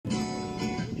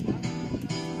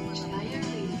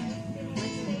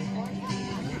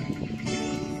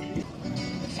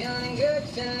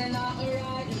feeling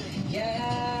alright,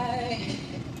 yeah.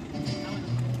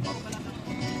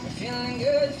 Feeling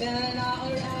good, feeling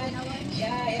alright,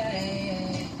 yeah, yeah,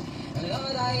 yeah.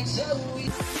 Lord, I so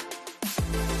weak.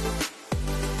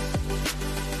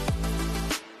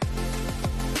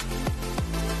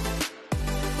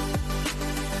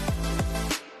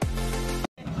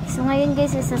 So ngayon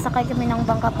guys, sasakay kami ng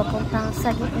bangka papuntang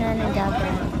sa gitna ng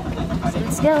dagat. So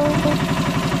let's go!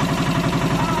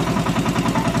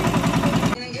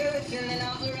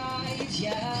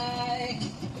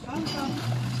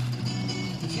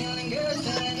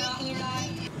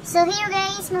 So here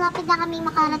guys, malapit na kami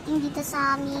makarating dito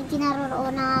sa aming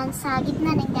kinaroroonan sa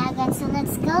gitna ng dagat. So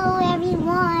let's go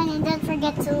everyone, and don't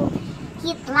forget to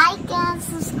hit like and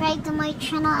subscribe to my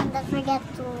channel, and don't forget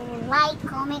to like,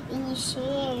 comment, and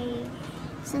share.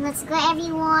 So let's go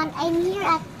everyone. I'm here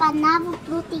at Panabo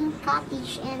Floating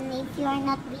Cottage, and if you are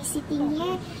not visiting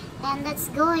here, and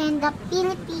let's go in the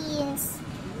Philippines,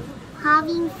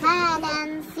 having fun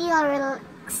and feel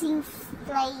relaxing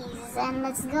place. And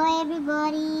let's go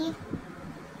everybody.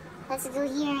 Let's go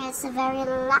here. It's a very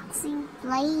relaxing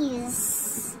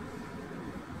place.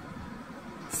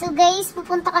 So guys,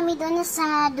 pupunta kami doon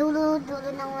sa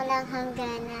dulo-dulo ng walang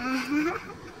hanggan.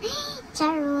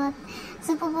 Charot.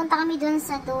 So pupunta kami doon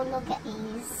sa dulo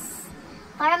guys,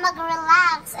 para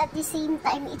mag-relax. At the same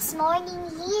time, it's morning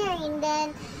here, and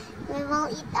then we will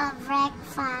eat a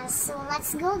breakfast. So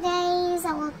let's go guys.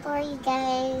 I will tour you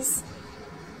guys.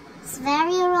 It's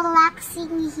very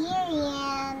relaxing here,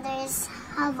 and there's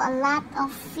have a lot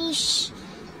of fish.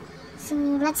 So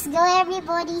let's go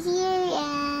everybody here,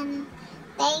 and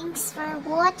thanks for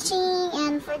watching,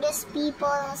 and for those people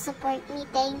who support me,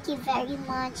 thank you very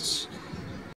much.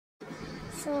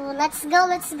 So let's go,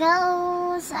 let's go.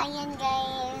 So ayan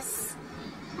guys,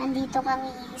 andito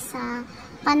kami sa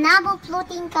Panabo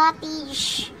Floating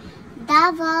Cottage,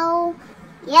 Davao.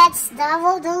 Yeah, it's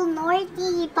Davao del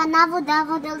Norte, Panabo,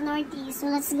 Davao del Norte. So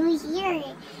let's go here,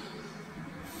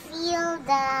 feel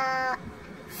the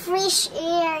fresh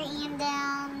air, and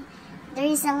then there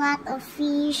is a lot of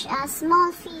fish, small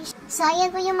fish. So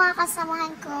ayan po yung mga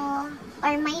kasamahan ko,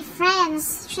 or my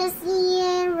friends,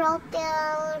 Shazin,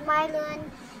 Rotel, Marlon,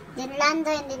 then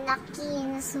Lando, and then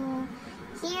Nakin. So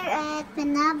here at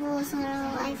Panabo, so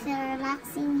I feel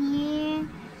relaxing here,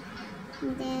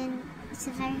 and then it's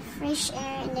a very fresh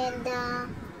air, and then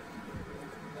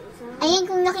ayan,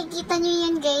 kung nakikita nyo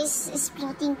yan guys, is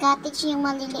floating cottage, yung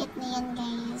maliliit na yan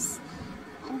guys.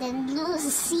 And then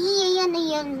see,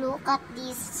 ayan, look at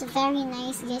this. It's very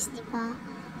nice guys, diba?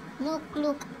 Look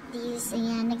at this.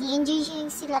 Ayan,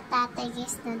 nag-i-enjoy sila tatay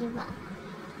guys na, diba?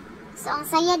 So ang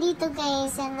saya dito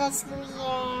guys, and let's go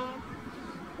here.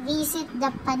 Visit the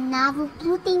Panabo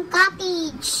Floating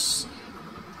Cottage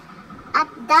at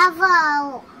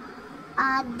Davao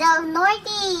del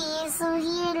Norte. So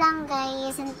here lang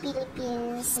guys in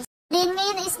Philippines. Then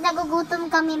ngayon is nagugutom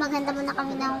kami, maghanda muna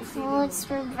kami ng foods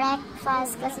for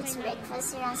breakfast kasi it's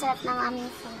breakfast here. Ang sarap ng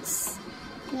aming foods.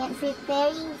 Ayan,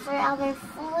 preparing for our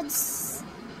foods.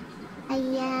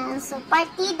 Ayan, so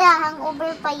partida,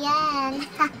 hangover pa yan.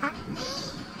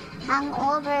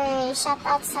 Hangover. Shout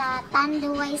out sa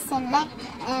Tanduay Select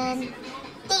and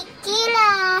Tequila.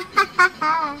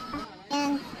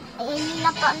 And ayun yung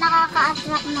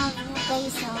nakaka-attract na view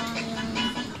guys. So, ayan.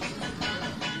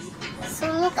 So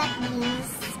look at this.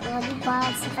 Oh, diba?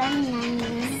 It's very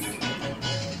nice.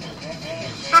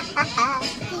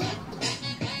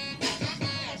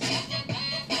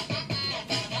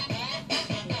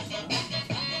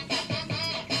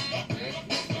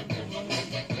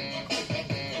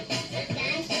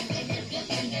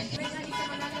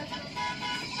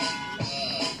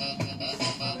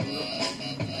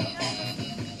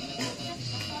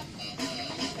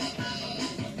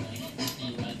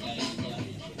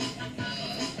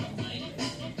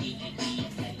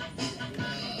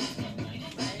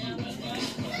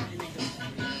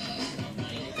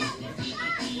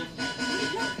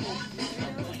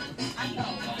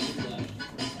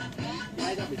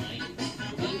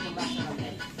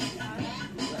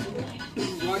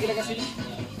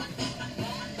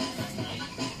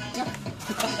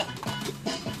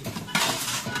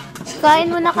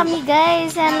 Kain muna kami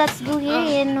guys, and let's go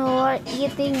here and we're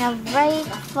eating a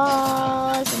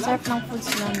breakfast. Ang sarap ng foods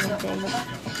namin guys.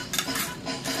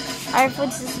 Our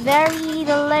foods is very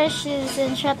delicious,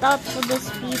 and shout out to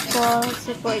those people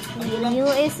support me in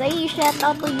USA. Shout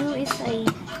out to USA,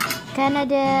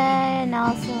 Canada, and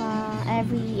also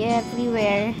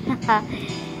everywhere.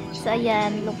 So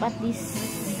ayan, look at this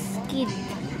kid.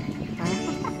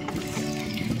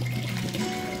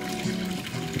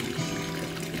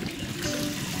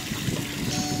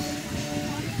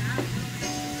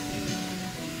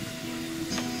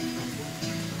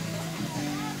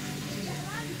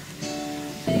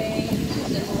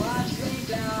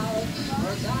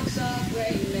 of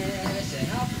greatness and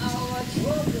of our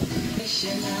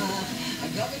transformation.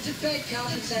 I'm going to pay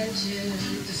close attention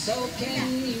to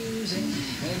soaking music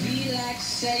and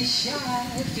relaxation.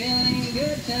 Feeling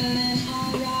good, feeling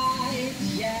alright,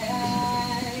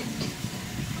 yeah.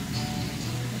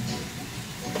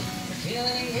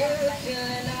 Feeling good,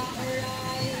 feeling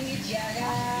alright,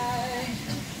 yeah.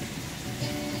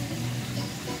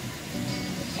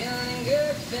 Feeling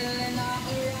good, feeling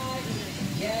alright,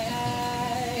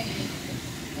 yeah.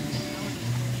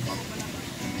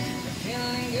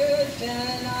 Feeling good,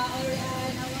 feeling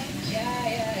alright,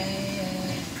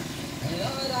 yeah.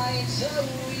 Lord, I tell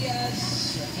yes.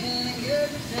 Feeling good,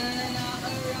 feeling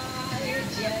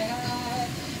alright, yeah.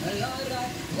 Lord, I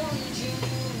want you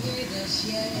with us,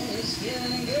 yes.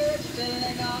 Feeling good,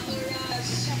 feeling alright.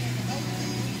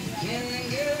 Feeling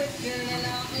good, feeling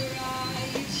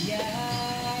alright, yeah.